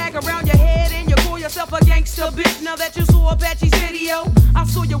wear a rag around your head and you call yourself a gangster bitch. Now that you saw Apache's video, I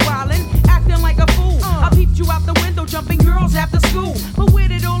saw you wildin', acting like a fool. I peeped you out the window, jumping girls after school. But where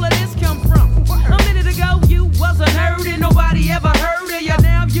did all of this come from? A minute ago you wasn't heard and nobody ever heard of you.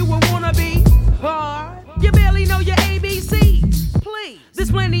 Now you a wannabe hard. You barely know your ABCs. Please,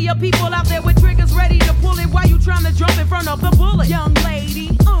 there's plenty of people out there with triggers ready to pull it while you trying to jump in front of the bullet. Young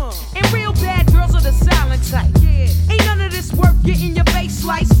lady, and real bad girls are the silent type. Ain't none of this worth getting your face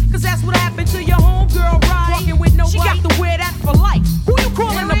sliced, cause that's what happened to your homegirl, right? Walking with no She got to wear that for life. Who you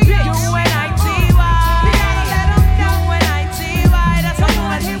calling a bitch? U-N-I-T-Y. You gotta let him know. U-N-I-T-Y. That's the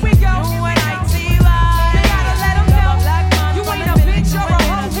one. Here we go. U-N-I-T-Y. You gotta let him know. You ain't a bitch, you're a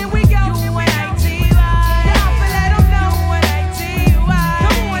hoe. Here we go. U-N-I-T-Y. You gotta let him know. U-N-I-T-Y.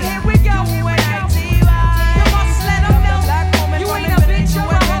 Come on, here we go. U-N-I-T-Y. You must let him know. You ain't a bitch, you're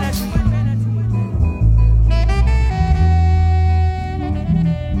a hoe.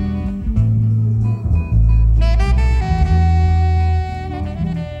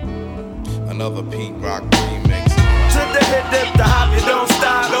 Another Pete Rock remix. To the hip, dip, the hop, you don't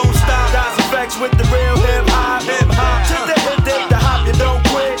stop, don't stop. Dice effects with the real hip hop, hip hop. To the hip, dip, the hop, you don't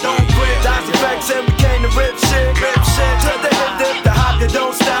quit, don't quit. Dice effects and we came to rip shit, rip shit. To the hip, dip, the hop, you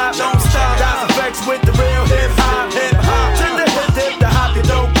don't stop, don't stop. Dice effects with the real hip hop, hip hop. To the hip, dip, the hop, you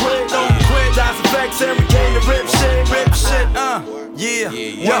don't quit, don't quit. Dice effects and we came to rip shit, rip shit. Yeah,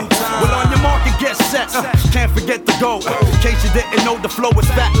 yo, well on your market, get set. Can't forget the goal. In case you didn't know, the flow is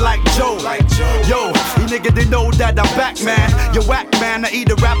fat like Joe. Yo, you nigga didn't know that I'm back, man. You whack, man. I eat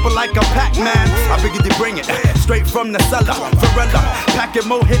a rapper like a Pac-Man. I figured they bring it straight from the cellar. Varela, packing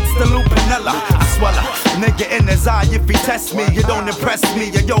more hits than Lupinella. I swallow, nigga in his eye. If he test me, you don't impress me.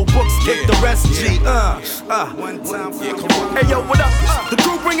 Yo, books kick the rest. G. Hey yo, what up? The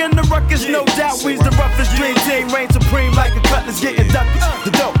crew bringing the ruckus, no doubt. We's the roughest dream team, reign supreme like a cutlass getting ducked.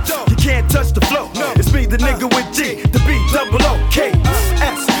 The dope, you can't touch the flow. It's me, the nigga with G, the B, double O, K,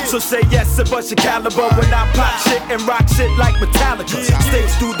 S. So say yes and bust your caliber when I pop shit and rock shit like Metallica.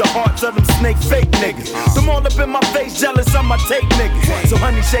 Sticks through the hearts of them snake fake niggas. Them all up in my face, jealous of my tape niggas. So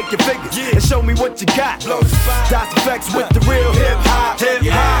honey, shake your fingers and show me what you got. Dice effects with the real hip hop, hip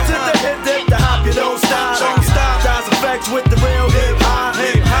hop. To the hip dip, the hop, you don't stop, don't stop. Dice effects with the real hip hop,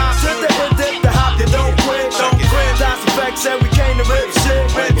 hip hop. To the hip dip, the hop, you don't quit, don't quit. Dice effects and we came to rip shit,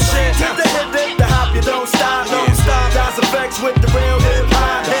 rip shit. To the hip dip, the hop, you don't stop, don't stop. Dice effects with the real hip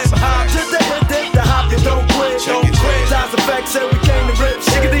hop, hip hop. To the hip dip, the hop, you don't quit, don't quit. Dice effects and we came to rip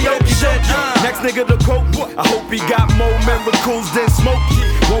shit. Nigga, the yoki shit. Next nigga to quote, I hope he got more miracles than Smokey.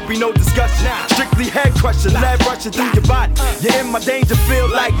 Won't be be no discussion. Strictly head crushing, lead rushing through your body. You're in my danger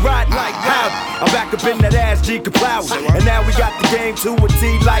field like riding. Howdy, I'm back up in that ass G Kaplowdy. And now we got the game to a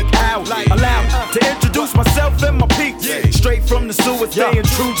T like Howdy. Allow me to introduce myself and my peeps. Straight from the sewer, staying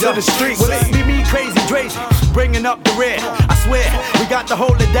true to the streets. Me crazy, crazy, bringing up the rear. I swear, we got to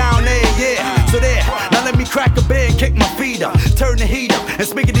hold it down there, yeah. So there, now let me crack a beer and kick my feet up. Turn the heat up and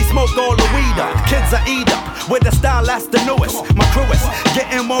spiggity smoke all the weed up. Kids I eat up with the style that's the newest. My crew is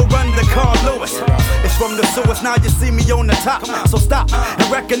getting more run than Carl Lewis. It's from the sewers, now you see me on the top. So stop and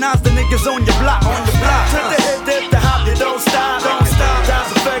recognize the niggas on your block. On your block. To the hip, dip, the hop, you don't stop. Don't stop.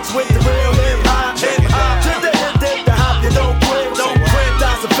 Dice effects with the real hip hop. Hip hop. To the hip, dip, the hop, you don't quit. Don't quit.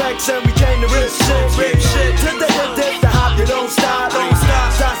 Dice effects and we came to rip shit. Rip shit. To the hip, dip, the hop, you don't stop. Don't stop.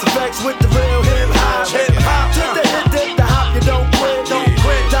 Dice effects with the real hip hop. Hip hop. To the hip, dip, the hop, you don't quit. Don't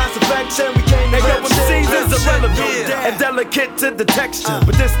quit. Dice effects and we came to rip shit. Seasons irrelevant and delicate to the texture,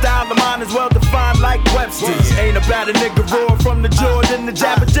 but this style of mine is well defined like Webster's. Ain't about a nigga roar from the Jordan, the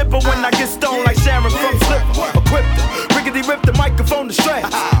jabber jibber when I get stoned like Sharon from Slipper. Equipped them, riggedy rip the microphone to stretch.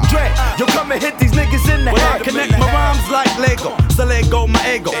 Dread, yo come and hit these niggas in the head. Connect my rhymes like Lego, so let go my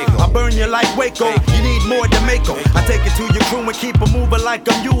ego. I burn you like Waco, you need more than Mako. I take it to your crew and keep it moving like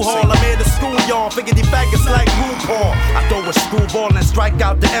I'm U-Haul. I'm here to school y'all, figgity faggots like RuPaul. I throw a screwball and strike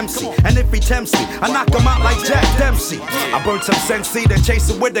out the MC, and if he tempts me, I knock him out like Jack Dempsey. I burn some Sensi, then chase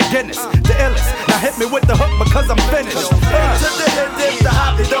it with the Guinness. The illest, now hit me with the hook because I'm finished. To the hip, dip, the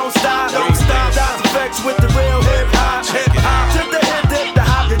hop, you don't stop. Don't stop. Dice effects with the real hip hop. Hip hop. To the hip, dip, the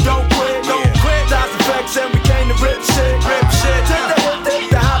hop, you don't quit. Don't quit. Dice effects and we came to rip shit. Rip shit. To the hip, dip,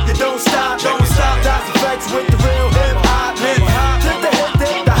 the hop, you don't stop. Don't stop. Dice effects with the real hip hop. Hip hop. To the hip,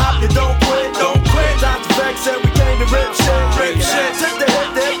 dip, the hop, you don't quit. Don't quit. Dice effects and we came to rip shit. Rip shit. To the hip,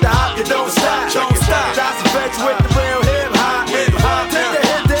 dip, the hop, you don't stop. Don't stop. Dice effects with the real hip hop. Hip hop. To the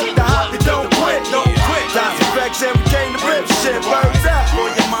hip, dip, the hop, you don't quit. Don't quit. Dice effects and we came to rip shit. Words out for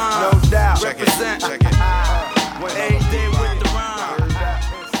your mind. No doubt. Represent. Every day with the rhyme.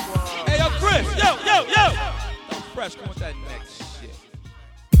 Hey, yo, Chris. Yo. Fresh, come with that next shit.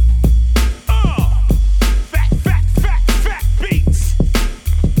 Fat beats.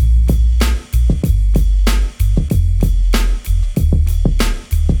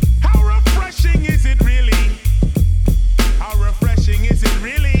 How refreshing is it really? How refreshing is it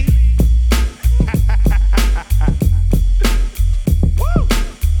really? Woo!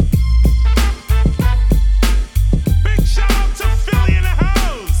 Big shout out to Philly in the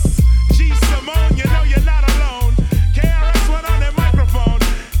house. G Simone, you know you're not alone. KRS-One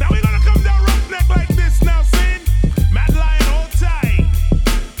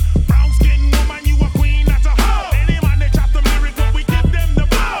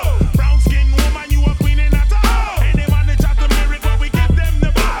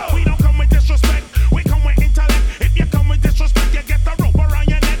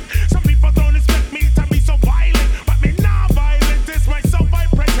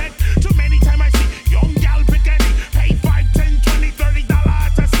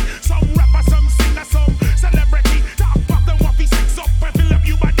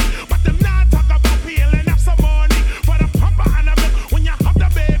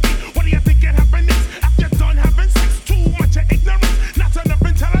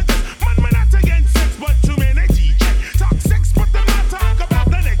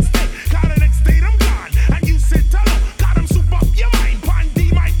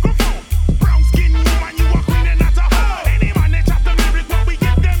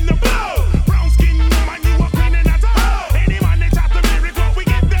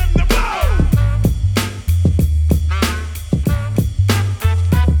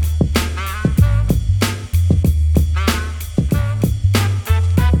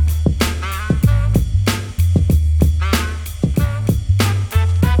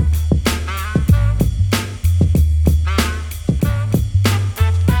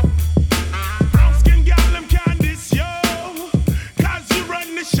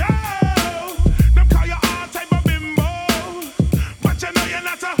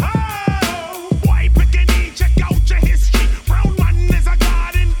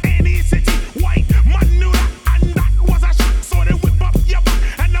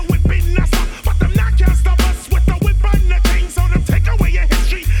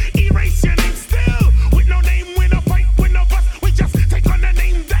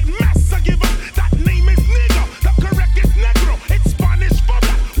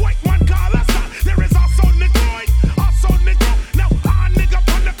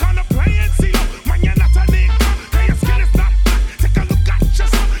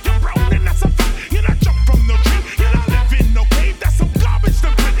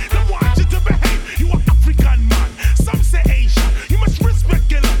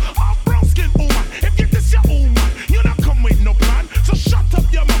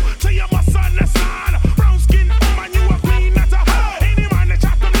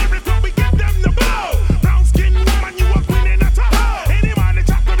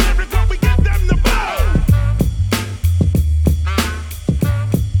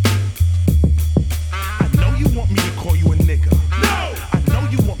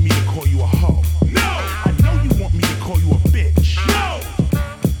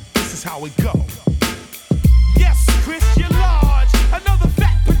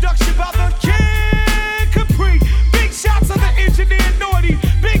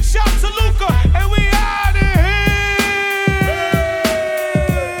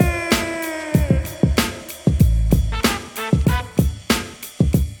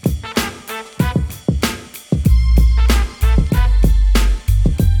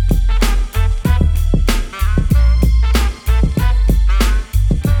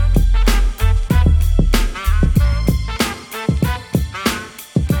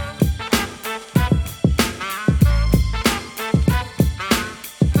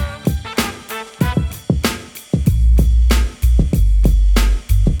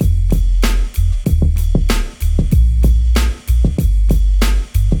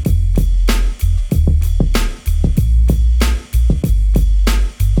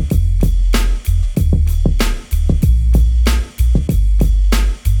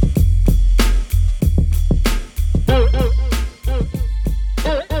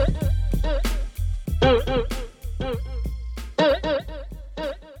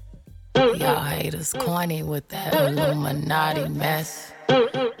niggas corny with that Illuminati mess.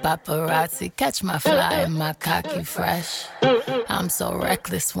 Paparazzi catch my fly and my cocky fresh. I'm so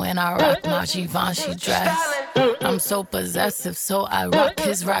reckless when I rock my Givenchy dress. I'm so possessive, so I rock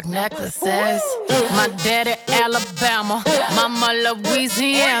his rock necklaces. My daddy Alabama, mama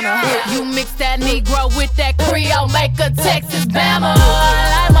Louisiana. You mix that Negro with that Creole, make a Texas Bama. I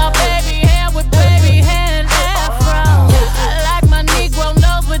like my baby hair with baby hair and afro. I like my Negro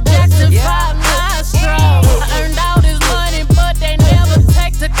nose with Jackson 5 nostrils. I earned all this money, but they never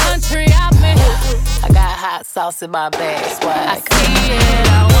take the country out me. I got hot sauce in my bag, swag. I see it,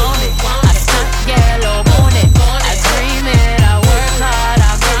 I want it. I stunt yellow on it. I dream it, I work hard,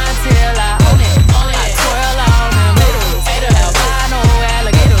 I grind till I own it. I twirl on them hitters, albino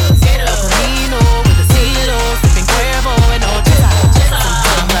alligators, El Camino with the CeeLo, sipping Cuervo and Ocho.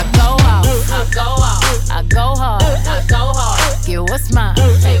 Sometimes I go out, I go hard, get what's mine,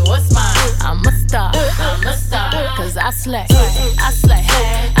 hey what's mine. I'm a star, cause I slay, I slay,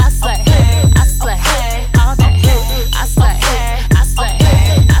 I slay, I slay, all day. I slay, I slay,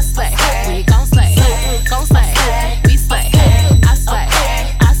 I slay. We gon' slay, we slay. I slay,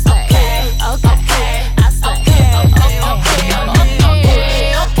 I slay, okay. I slay,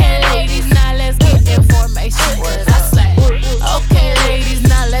 okay, ladies, now let's get information. I slay, okay, ladies,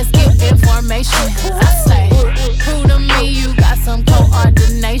 now let's get information. I slay, prove to me you got some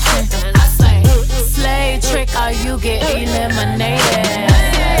coordination. I slay, slay trick or you get eliminated.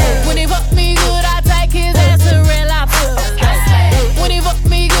 When he fuck me good, I take his ass to real lobster. When he fuck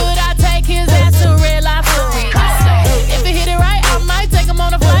me good, I take his ass to real lobster. If he hit it right, I might take him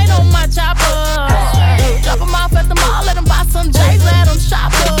on a flight on my chopper. Drop him off at the mall, let him buy some J's, let him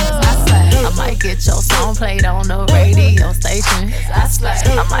shop us. I might get your song played on the radio station. I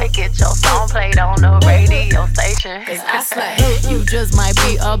might get your song played on the radio station. You just might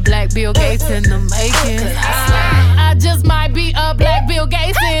be a black Bill Gates in the making. I just might be a black Bill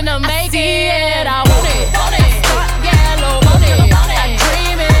Gates in the making. I see it, I want it. Start yellow, want it. I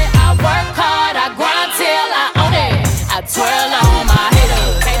dream it, I work hard, I grind till I own it. I twirl on my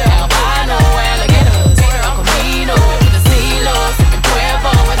haters, albino alligators, El Camino with the CeeLo, sipping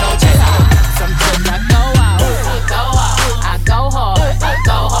Cuervo with no chaser. Sometimes I go out, I go hard,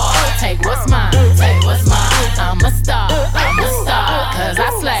 take what's mine, I'm a star, cause I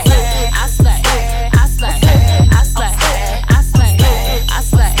slay, I slay, I slay, I slay, I slay, I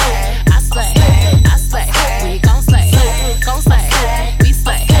slay, I slay, I slay. We gon' slay, we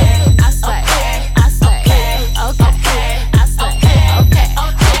slay. I slay, I slay, okay, I slay,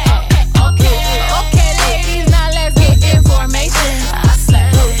 okay, ladies, now let's get information. I slay,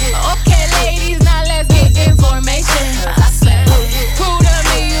 okay, ladies, now let's get information. I slay, prove to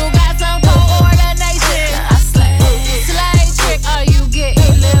me you got some coordination. I slay, slay trick or you get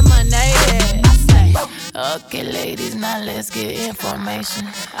eliminated. I slay, okay, ladies, now let's get information.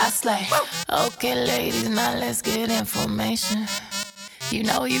 I slay, okay, ladies, now let's get information. You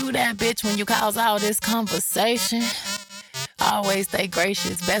know you that bitch when you cause all this conversation. Always stay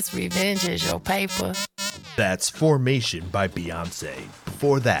gracious, best revenge is your paper. That's Formation by Beyonce.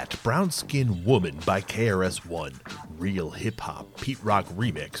 Before that, Brown Skin Woman by KRS-One. Real Hip Hop Pete Rock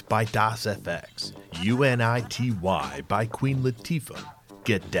Remix by Das FX. UNITY by Queen Latifah.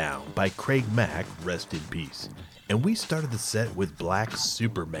 Get Down by Craig Mack, rest in peace. And we started the set with Black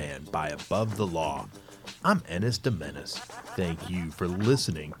Superman by Above the Law. I'm Ennis the Menace. Thank you for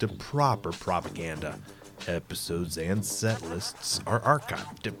listening to Proper Propaganda. Episodes and set lists are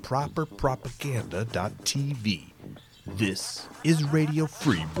archived at properpropaganda.tv. This is Radio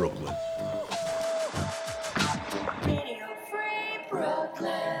Free Brooklyn. Radio Free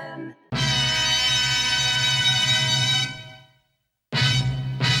Brooklyn.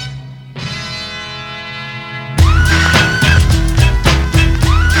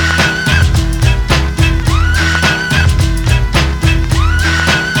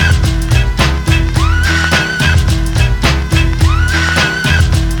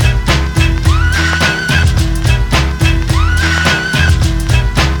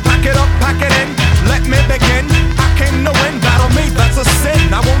 Pack it in, let me begin. I came to win, battle me, that's a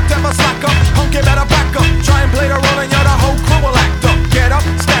sin. I won't ever slide.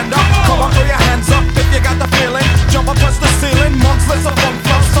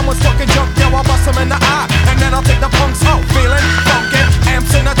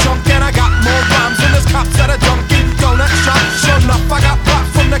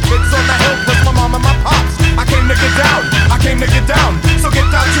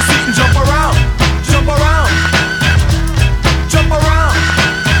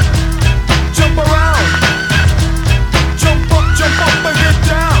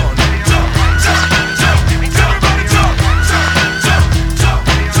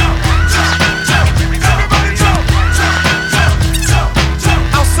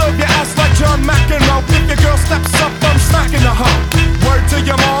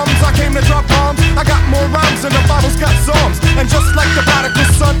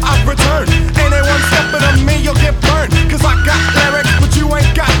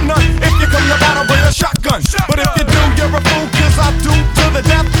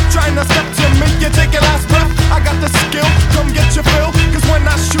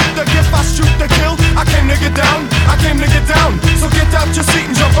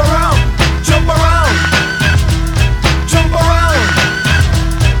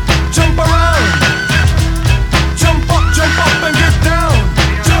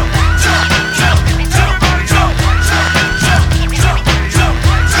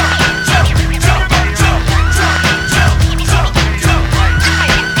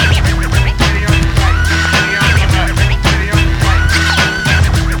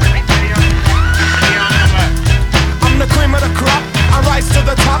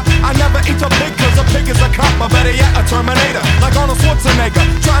 or better yet, a Terminator, like Arnold Schwarzenegger,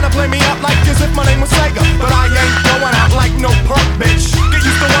 trying to play me up like as if my name was Sega. But I ain't going out like no perk, bitch. Get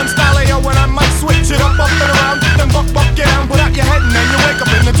used to one style, yo, when I might switch it up and around, then buck, get down, put out your head